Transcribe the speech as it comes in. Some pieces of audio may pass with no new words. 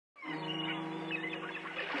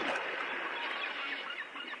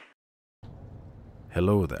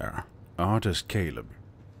Hello there, artistcaleb,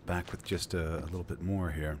 back with just a little bit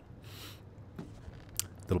more here. A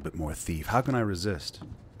little bit more thief. How can I resist?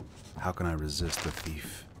 How can I resist the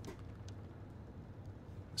thief?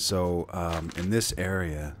 So, in this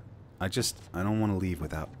area, I don't want to leave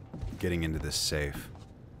without getting into this safe.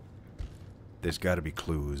 There's got to be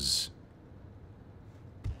clues.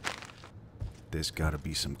 There's got to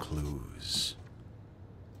be some clues.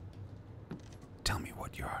 Tell me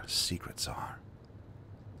what your secrets are.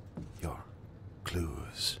 Your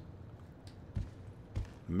clues.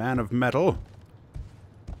 Man of metal.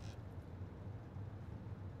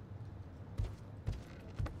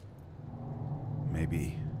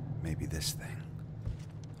 Maybe this thing.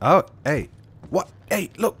 Oh, hey. What? Hey,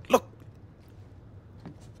 look.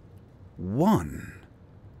 One.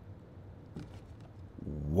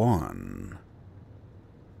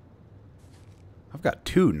 I've got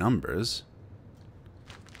two numbers.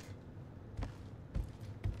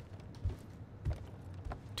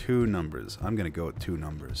 Two numbers. I'm gonna go with two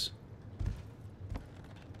numbers.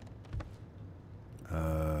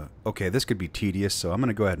 Okay, this could be tedious, so I'm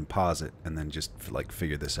gonna go ahead and pause it and then just like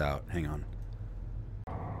figure this out. Hang on.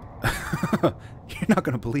 You're not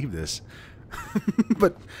gonna believe this,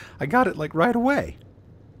 but I got it like right away,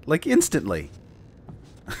 like instantly.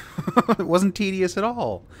 It wasn't tedious at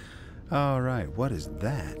all. All right, what is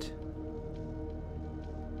that?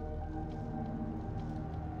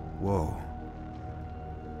 Whoa.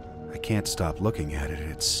 I can't stop looking at it.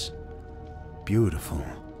 It's beautiful.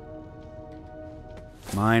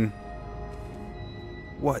 Mine.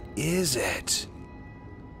 What is it?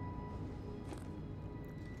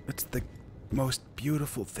 It's the most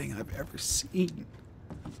beautiful thing I've ever seen.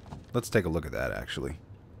 Let's take a look at that, actually.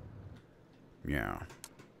 Yeah,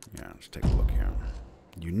 let's take a look here.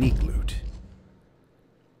 Unique loot.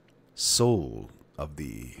 Soul of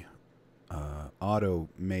the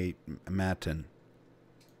automaton.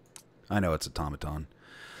 I know it's automaton.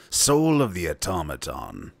 Soul of the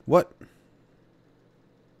automaton. What?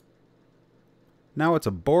 Now it's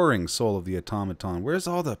a boring soul of the automaton. Where's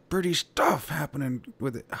all the pretty stuff happening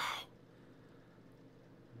with it? Oh.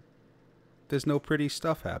 There's no pretty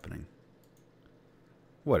stuff happening.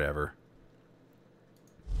 Whatever.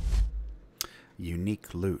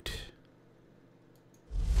 Unique loot.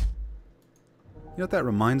 You know what that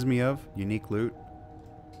reminds me of? Unique loot?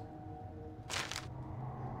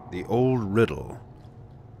 The old riddle.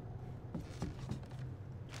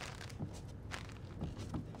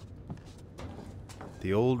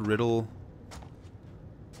 The old riddle.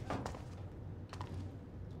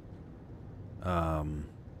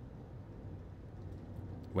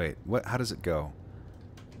 Wait, what? How does it go?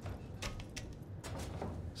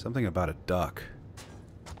 Something about a duck.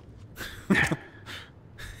 Yeah,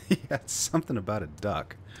 it's something about a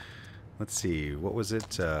duck. Let's see, what was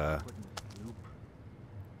it?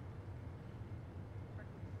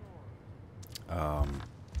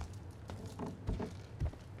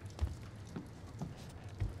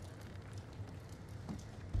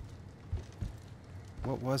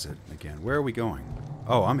 What was it again? Where are we going?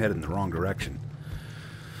 Oh, I'm headed in the wrong direction.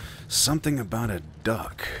 Something about a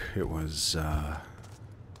duck. It was,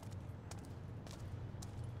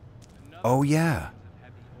 oh, yeah.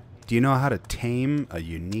 Do you know how to tame a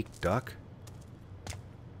unique duck?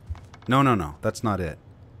 No. That's not it.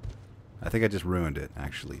 I think I just ruined it,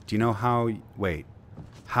 actually. Do you know how... Wait.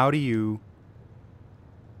 How do you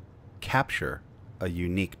capture a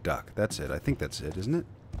unique duck? That's it. I think that's it, isn't it?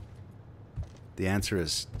 The answer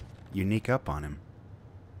is unique up on him.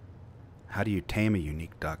 How do you tame a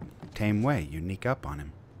unique duck? Tame way. Unique up on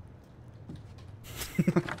him.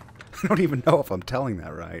 I don't even know if I'm telling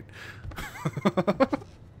that right.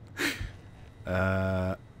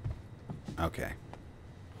 Okay.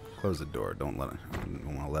 Close the door. I don't want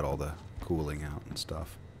to let all the cooling out and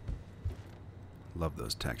stuff. Love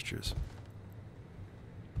those textures.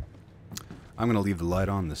 I'm going to leave the light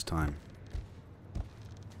on this time.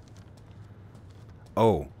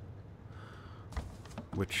 Oh.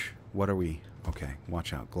 What are we? Okay,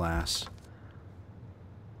 watch out. Glass.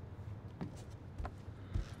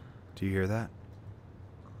 Do you hear that?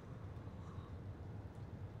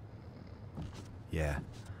 Yeah.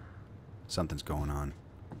 Something's going on.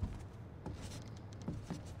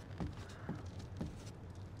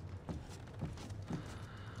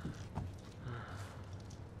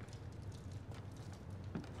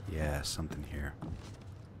 Yeah, something here.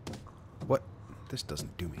 What? This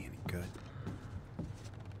doesn't do me any good.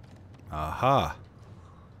 Aha!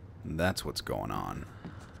 That's what's going on.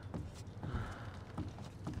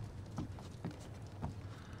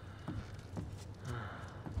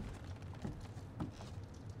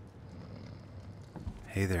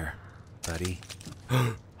 Hey there, buddy.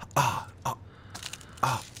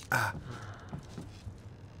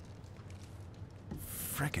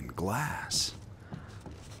 Frickin' glass.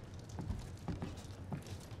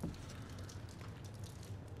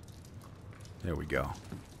 There we go.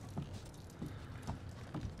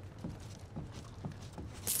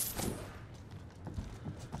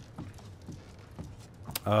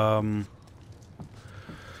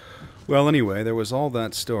 Well, anyway, there was all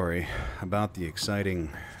that story about the exciting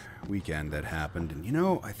weekend that happened, and you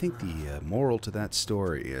know, I think the moral to that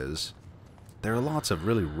story is there are lots of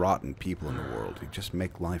really rotten people in the world who just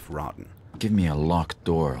make life rotten. Give me a locked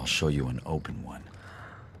door, I'll show you an open one.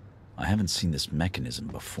 I haven't seen this mechanism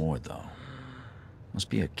before, though. Must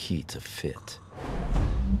be a key to fit.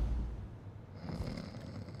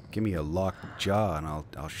 Give me a locked jaw and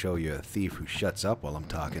I'll show you a thief who shuts up while I'm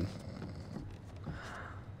talking.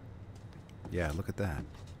 Yeah, look at that.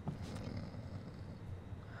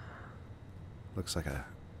 Looks like a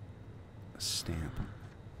stamp.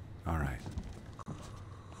 Alright.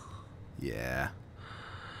 Yeah.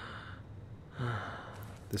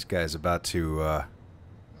 This guy's about to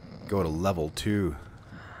go to level 2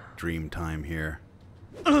 dream time here.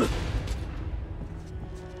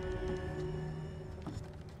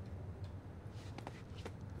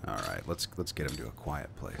 Alright, let's get him to a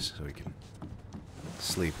quiet place so he can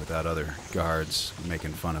sleep without other guards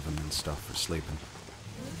making fun of him and stuff for sleeping.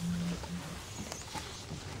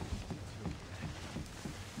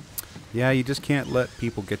 Yeah, you just can't let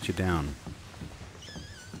people get you down.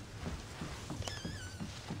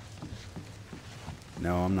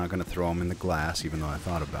 No, I'm not going to throw him in the glass, even though I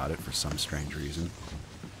thought about it for some strange reason.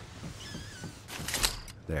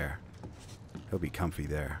 There. He'll be comfy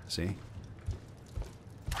there, see?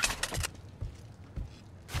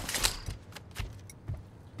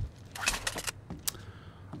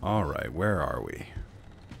 Alright, where are we?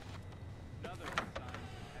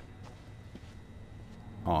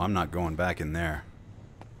 Oh, I'm not going back in there.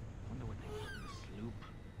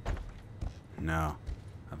 No.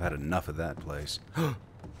 I've had enough of that place.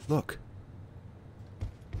 Look.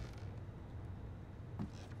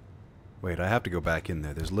 Wait, I have to go back in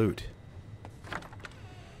there. There's loot.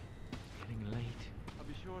 Getting late. I'll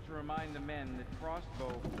be sure to remind the men that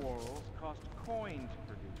crossbow quarrels cost a coin to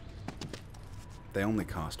produce. They only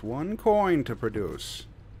cost 1 coin to produce.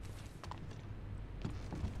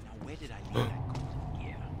 Now where did I leave that golden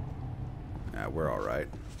gear? Yeah, we're all right.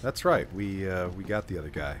 That's right. We got the other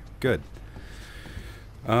guy. Good.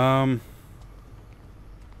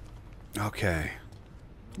 Okay.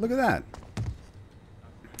 Look at that.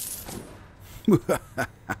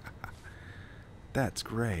 That's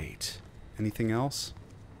great. Anything else?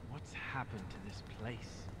 What's happened to this place?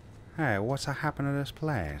 Hey, what's happened to this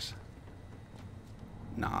place?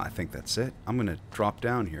 Nah, I think that's it. I'm gonna drop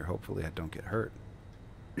down here. Hopefully I don't get hurt.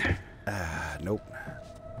 Nope.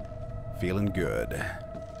 Feeling good.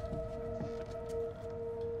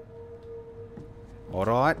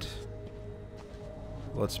 Alright.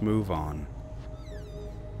 Let's move on.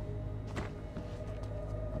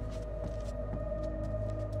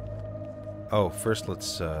 Oh, first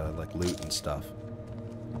let's, like, loot and stuff.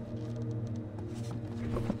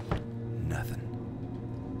 Nothing.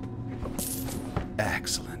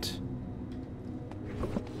 Excellent.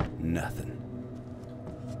 Nothing.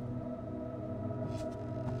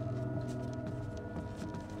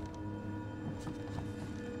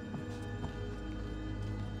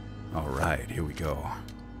 Alright, here we go.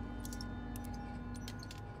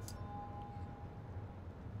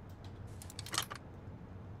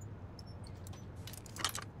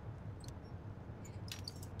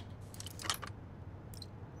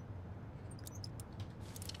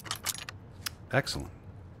 Excellent.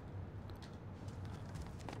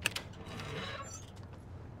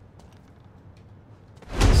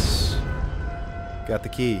 Yes. Got the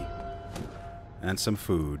key. And some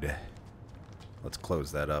food. Let's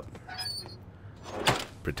close that up.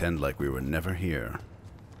 Pretend like we were never here.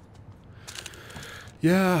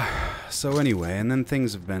 Yeah, so anyway, and then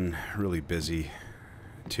things have been really busy,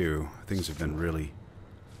 too. Things have been really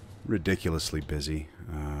ridiculously busy.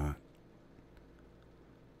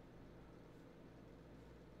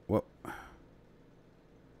 What?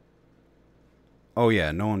 Oh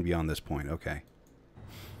yeah, no one beyond this point, okay.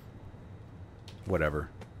 Whatever.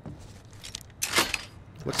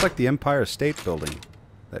 Looks like the Empire State Building.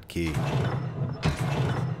 That key.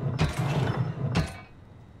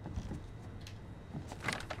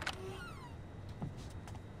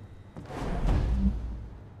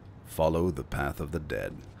 Follow the path of the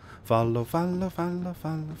dead. Follow, follow, follow,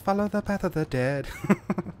 follow, follow the path of the dead.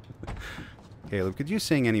 Caleb, could you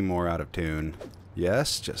sing any more out of tune?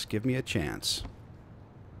 Yes, just give me a chance.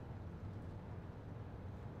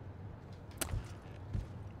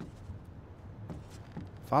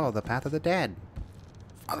 Follow the path of the dead.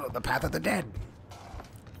 Follow the path of the dead.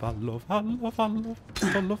 Follow, follow, follow,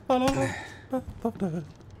 follow, follow. Path of death.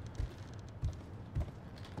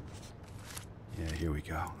 Yeah, here we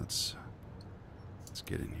go. Let's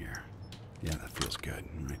get in here. Yeah, that feels good.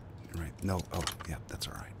 Right. No. Oh, yeah, that's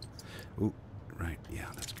all right. Ooh, right. Yeah,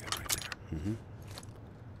 that's good right there. Mm-hmm.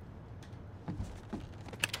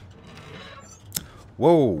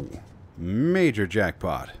 Whoa! Major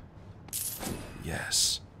jackpot.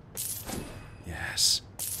 Yes. Yes.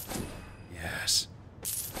 Yes.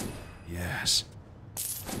 Yes.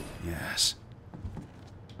 Yes.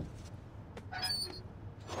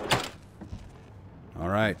 All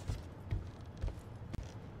right.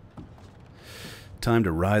 Time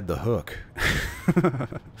to ride the hook.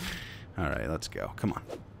 All right, let's go. Come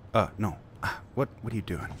on. No. What are you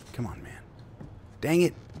doing? Come on, man. Dang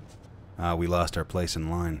it. We lost our place in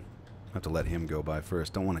line. I'll have to let him go by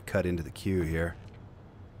first. Don't want to cut into the queue here.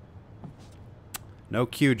 No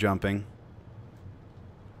queue jumping.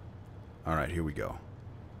 All right, here we go.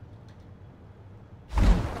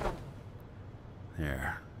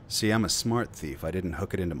 There. See, I'm a smart thief. I didn't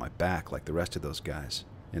hook it into my back like the rest of those guys.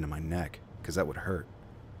 Into my neck, because that would hurt.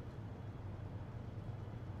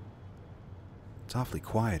 It's awfully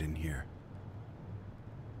quiet in here.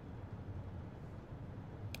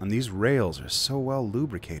 And these rails are so well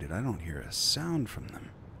lubricated, I don't hear a sound from them.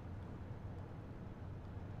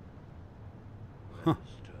 Huh.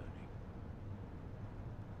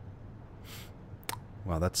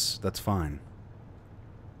 Well, that's fine.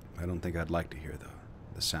 I don't think I'd like to hear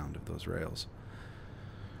the sound of those rails.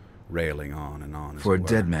 Railing on and on. For a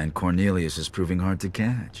dead man, Cornelius is proving hard to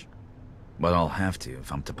catch. But I'll have to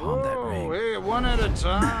if I'm to palm that ring. Hey, one at a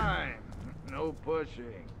time. No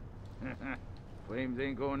pushing. Flames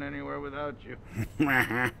ain't going anywhere without you.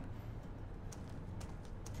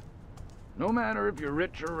 No matter if you're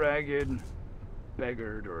rich or ragged,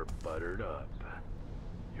 beggared or buttered up,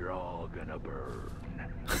 you're all gonna burn.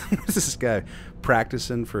 Is this guy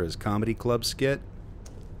practicing for his comedy club skit?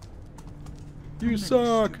 You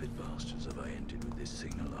suck! Stupid bastards have I entered with this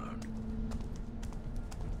thing alone.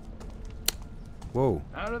 Whoa.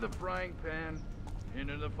 Out of the frying pan,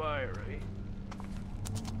 into the fire, eh?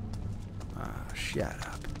 Ah, shut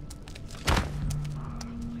up.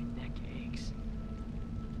 My neck aches.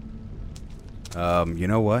 You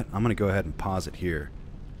know what? I'm gonna go ahead and pause it here.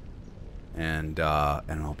 And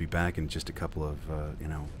I'll be back in just a couple of,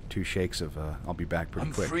 2 shakes of, I'll be back pretty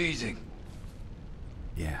quick. I'm freezing.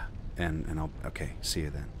 Yeah, and I'll, okay, see you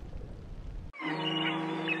then.